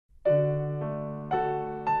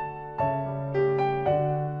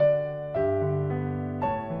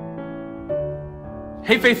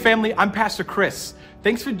Hey Faith family, I'm Pastor Chris.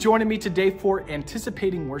 Thanks for joining me today for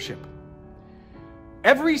Anticipating Worship.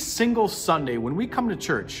 Every single Sunday when we come to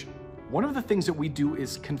church, one of the things that we do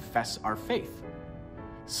is confess our faith.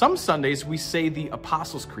 Some Sundays we say the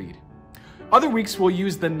Apostles' Creed. Other weeks we'll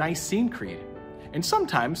use the Nicene Creed. And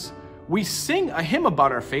sometimes we sing a hymn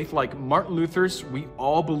about our faith like Martin Luther's We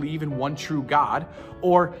All Believe in One True God,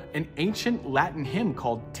 or an ancient Latin hymn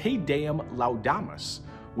called Te Deum Laudamus.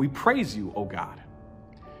 We praise you, O God.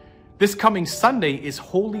 This coming Sunday is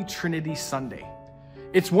Holy Trinity Sunday.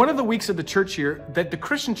 It's one of the weeks of the church year that the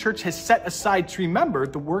Christian church has set aside to remember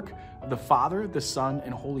the work of the Father, the Son,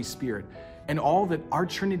 and Holy Spirit, and all that our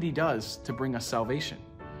Trinity does to bring us salvation.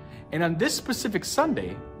 And on this specific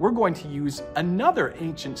Sunday, we're going to use another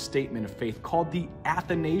ancient statement of faith called the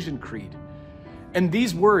Athanasian Creed. In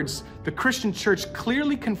these words, the Christian church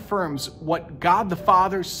clearly confirms what God the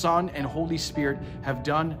Father, Son, and Holy Spirit have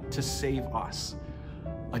done to save us.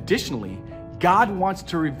 Additionally, God wants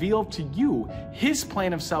to reveal to you his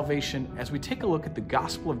plan of salvation as we take a look at the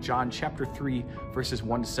Gospel of John chapter 3, verses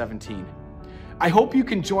 1 to 17. I hope you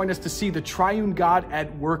can join us to see the triune God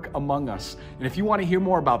at work among us. And if you want to hear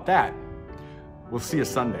more about that, we'll see you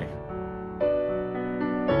Sunday.